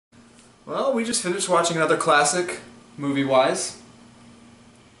Well, we just finished watching another classic, movie-wise.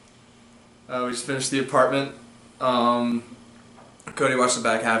 We just finished The Apartment. Cody watched the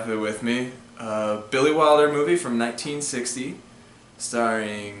back half of it with me. Billy Wilder movie from 1960,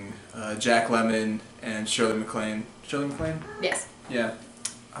 starring Jack Lemmon and Shirley MacLaine. Shirley MacLaine? Yes. Yeah.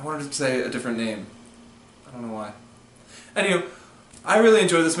 I wanted to say a different name. I don't know why. Anywho, I really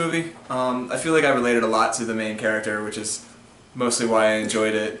enjoyed this movie. I feel like I related a lot to the main character, which is mostly why I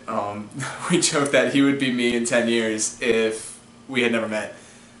enjoyed it. We joked that he would be me in 10 years if we had never met.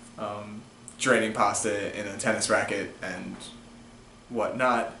 Draining pasta in a tennis racket and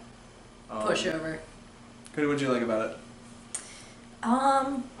whatnot. Pushover. Cody, what did you like about it?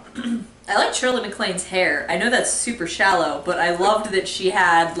 I liked Shirley MacLaine's hair. I know that's super shallow, but I loved that she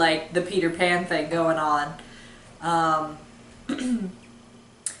had like the Peter Pan thing going on.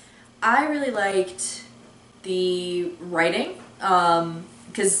 I really liked the writing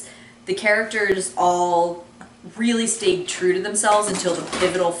because the characters all really stayed true to themselves until the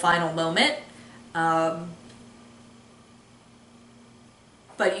pivotal final moment.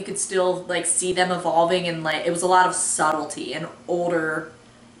 But you could still like see them evolving, and like it was a lot of subtlety and older.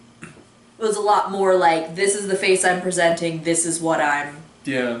 It was a lot more like, this is the face I'm presenting, this is what I'm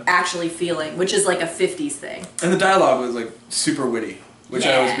actually feeling, which is like a 50s thing. And the dialogue was like super witty, which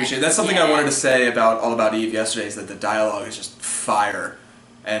I always appreciate. That's something I wanted to say about All About Eve yesterday, is that the dialogue is just fire.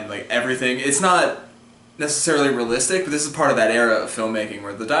 And like everything, it's not necessarily realistic, but this is part of that era of filmmaking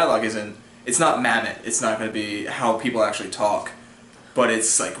where the dialogue isn't, it's not Mamet, it's not going to be how people actually talk, but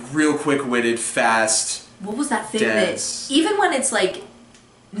it's like real quick-witted, fast. What was that thing dense. that, even when it's like,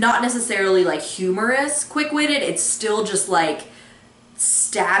 not necessarily like humorous, quick-witted, it's still just like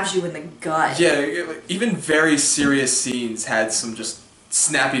stabs you in the gut. Yeah, even very serious scenes had some just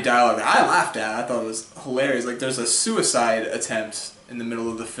snappy dialogue that I laughed at. I thought it was hilarious. Like there's a suicide attempt in the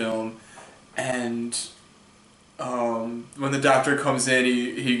middle of the film, and when the doctor comes in,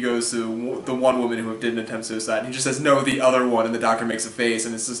 he goes to the one woman who didn't attempt suicide, and he just says, "No, the other one," and the doctor makes a face,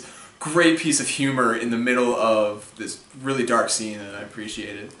 and it's this great piece of humor in the middle of this really dark scene that I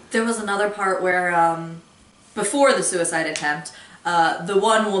appreciated. There was another part where, before the suicide attempt, the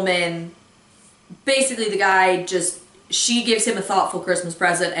one woman, basically the guy she gives him a thoughtful Christmas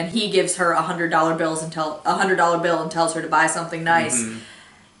present, and he gives her $100 bills and $100 bill and tells her to buy something nice. Mm-hmm.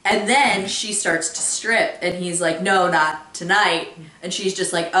 And then she starts to strip, and he's like, "No, not tonight." And she's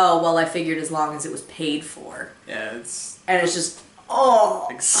just like, "Oh, well, I figured as long as it was paid for." Yeah, it's... And it's just... Oh,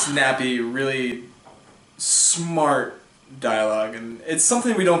 like snappy, really smart dialogue, and it's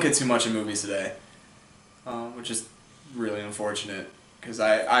something we don't get too much in movies today, which is really unfortunate because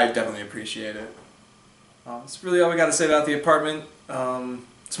I definitely appreciate it. That's really all we got to say about The Apartment.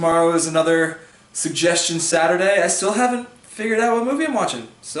 Tomorrow is another suggestion Saturday. I still haven't figured out what movie I'm watching,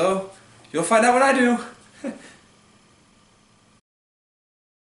 so you'll find out when I do.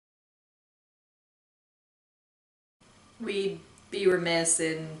 We'd be remiss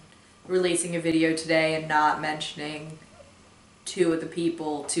in releasing a video today and not mentioning two of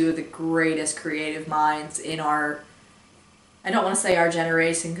the greatest creative minds in our, I don't want to say our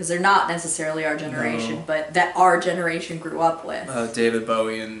generation because they're not necessarily our generation, but that our generation grew up with. David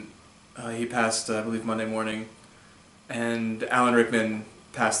Bowie, and he passed, I believe, Monday morning, and Alan Rickman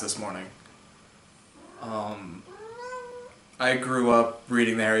passed this morning. I grew up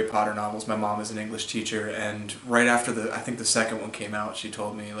reading the Harry Potter novels. My mom is an English teacher, and right after I think the second one came out, she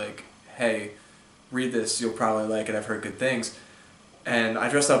told me, like, "Hey, read this, you'll probably like it, I've heard good things." And I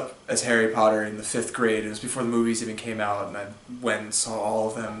dressed up as Harry Potter in the 5th grade. It was before the movies even came out, and I went and saw all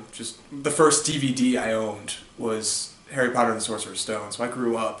of them. Just the first DVD I owned was Harry Potter and the Sorcerer's Stone, so I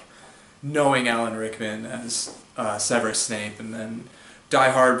grew up knowing Alan Rickman as Severus Snape, and then Die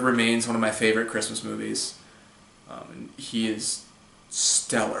Hard remains one of my favorite Christmas movies. And he is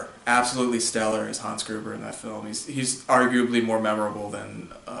stellar, absolutely stellar as Hans Gruber in that film. He's arguably more memorable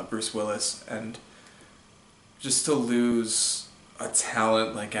than Bruce Willis, and just to lose a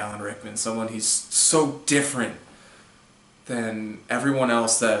talent like Alan Rickman, someone he's so different than everyone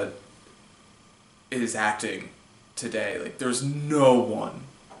else that is acting today. Like there's no one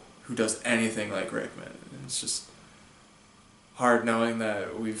who does anything like Rickman. It's just hard knowing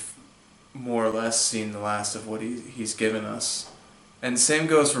that we've more or less seen the last of what he's given us. And same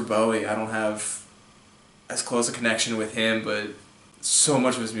goes for Bowie. I don't have as close a connection with him, but so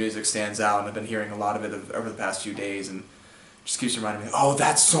much of his music stands out, and I've been hearing a lot of it over the past few days, and just keeps reminding me, oh,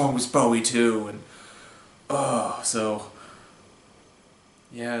 that song was Bowie too, and so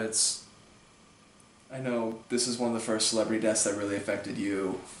yeah, I know this is one of the first celebrity deaths that really affected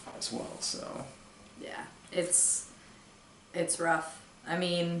you as well, so yeah, it's rough. I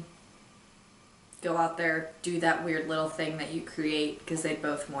mean, go out there, do that weird little thing that you create because they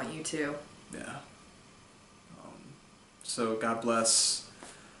both want you to. Yeah. So God bless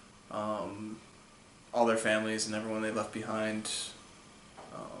all their families and everyone they left behind.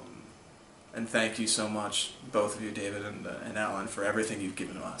 And thank you so much, both of you, David and Alan, for everything you've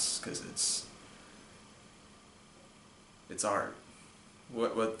given us, because it's art.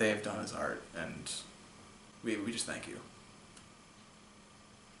 What they've done is art, and we just thank you.